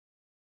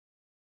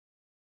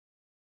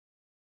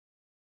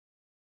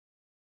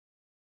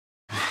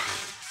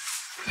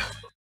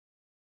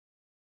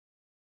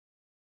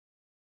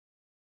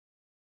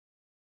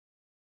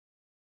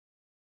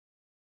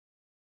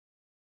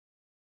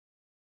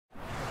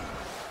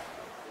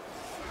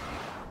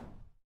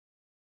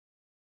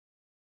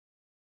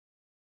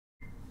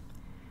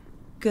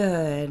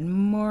Good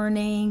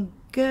morning.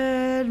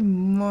 Good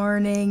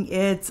morning.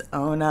 It's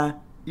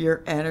Ona,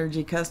 your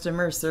energy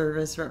customer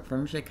service rep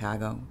from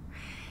Chicago.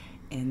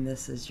 And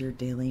this is your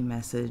daily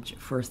message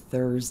for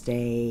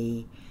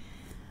Thursday,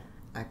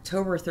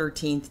 October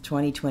 13th,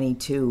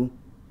 2022.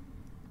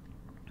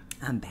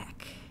 I'm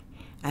back.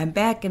 I'm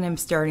back and I'm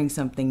starting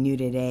something new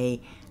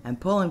today. I'm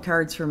pulling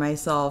cards for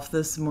myself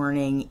this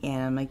morning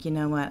and I'm like, you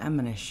know what? I'm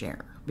going to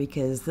share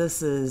because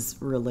this is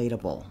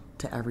relatable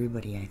to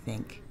everybody, I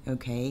think.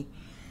 Okay?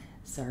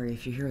 Sorry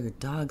if you hear the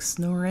dog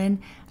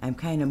snoring. I'm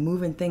kind of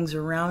moving things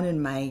around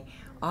in my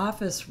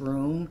office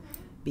room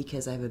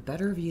because I have a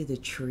better view of the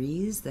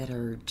trees that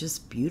are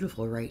just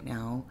beautiful right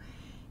now.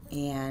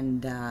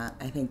 And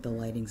I think the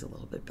lighting's a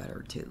little bit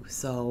better too.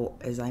 So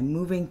as I'm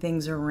moving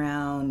things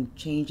around,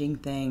 changing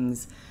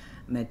things,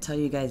 I'm going to tell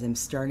you guys I'm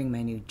starting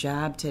my new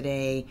job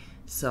today.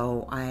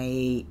 So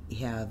I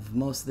have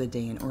most of the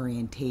day in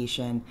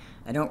orientation.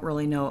 I don't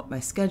really know what my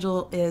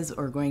schedule is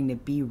or going to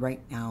be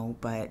right now,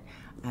 but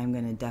I'm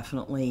going to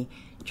definitely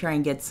try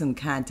and get some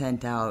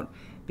content out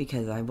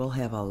because I will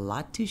have a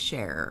lot to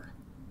share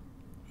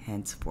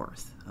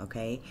henceforth.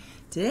 Okay,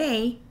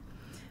 today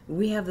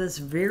we have this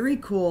very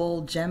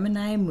cool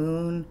Gemini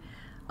Moon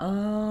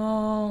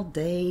all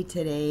day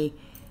today.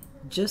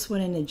 Just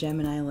went into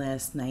Gemini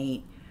last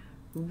night.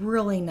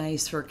 Really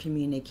nice for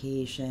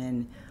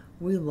communication.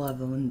 We love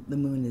when the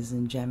moon is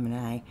in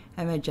Gemini.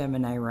 I'm a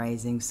Gemini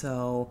rising,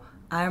 so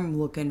I'm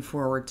looking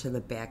forward to the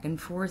back and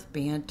forth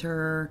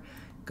banter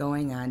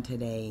going on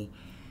today.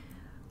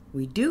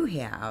 We do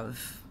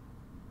have,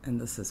 and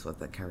this is what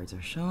the cards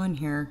are showing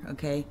here,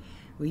 okay?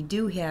 We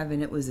do have,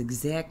 and it was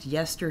exact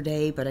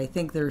yesterday, but I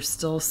think there's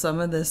still some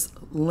of this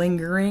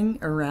lingering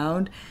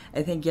around.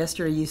 I think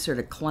yesterday you sort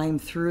of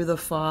climbed through the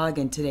fog,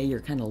 and today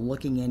you're kind of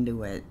looking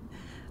into it.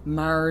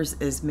 Mars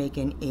is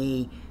making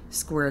a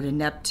square to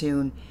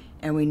Neptune,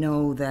 and we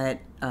know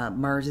that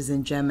Mars is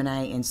in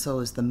Gemini, and so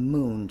is the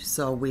moon.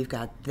 So we've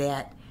got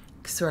that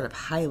sort of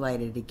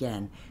highlighted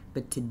again.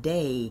 But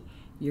today,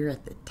 you're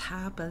at the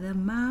top of the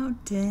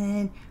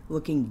mountain,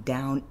 looking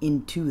down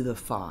into the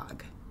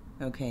fog,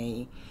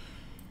 okay?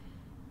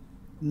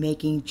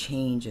 Making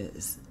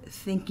changes,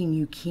 thinking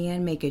you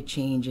can make a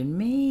change, and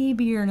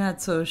maybe you're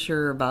not so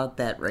sure about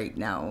that right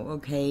now,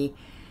 okay?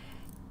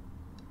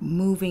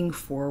 Moving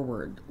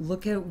forward,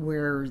 look at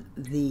where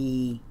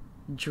the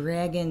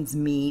dragons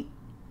meet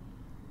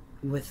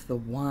with the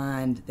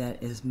wand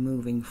that is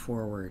moving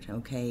forward,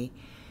 okay?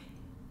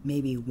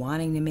 Maybe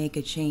wanting to make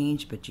a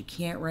change, but you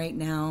can't right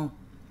now,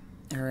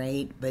 all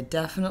right? But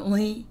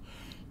definitely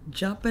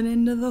jumping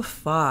into the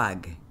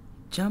fog.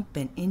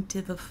 Jumping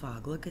into the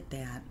fog. Look at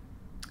that.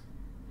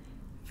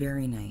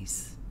 Very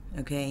nice,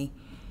 okay?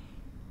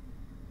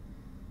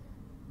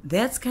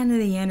 That's kind of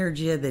the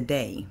energy of the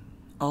day,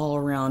 all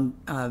around.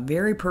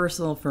 Very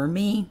personal for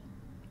me.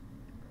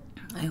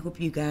 I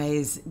hope you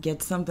guys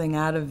get something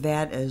out of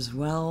that as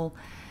well.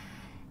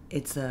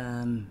 It's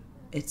a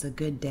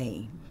good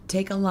day.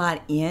 Take a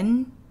lot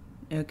in,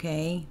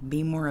 okay?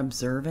 Be more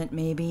observant,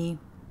 maybe.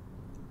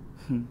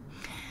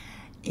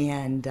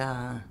 And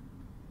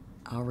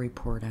I'll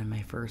report on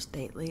my first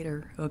date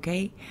later,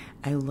 okay?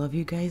 I love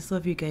you guys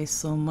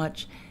so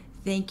much.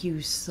 Thank you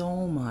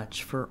so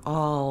much for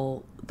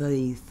all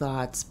the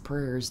thoughts,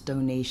 prayers,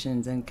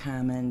 donations, and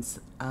comments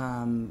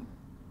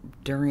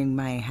during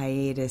my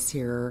hiatus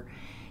here.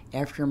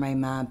 After my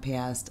mom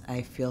passed,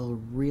 I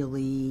feel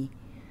really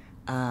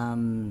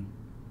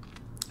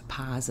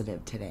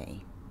positive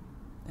today.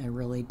 I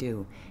really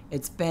do.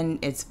 It's been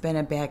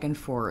a back and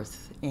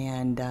forth,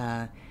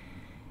 and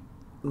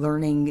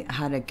learning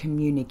how to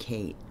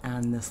communicate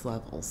on this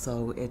level.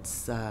 So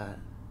it's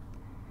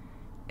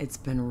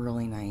been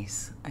really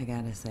nice, I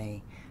gotta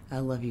say. I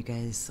love you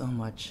guys so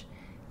much.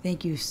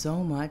 Thank you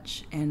so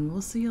much, and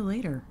we'll see you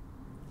later.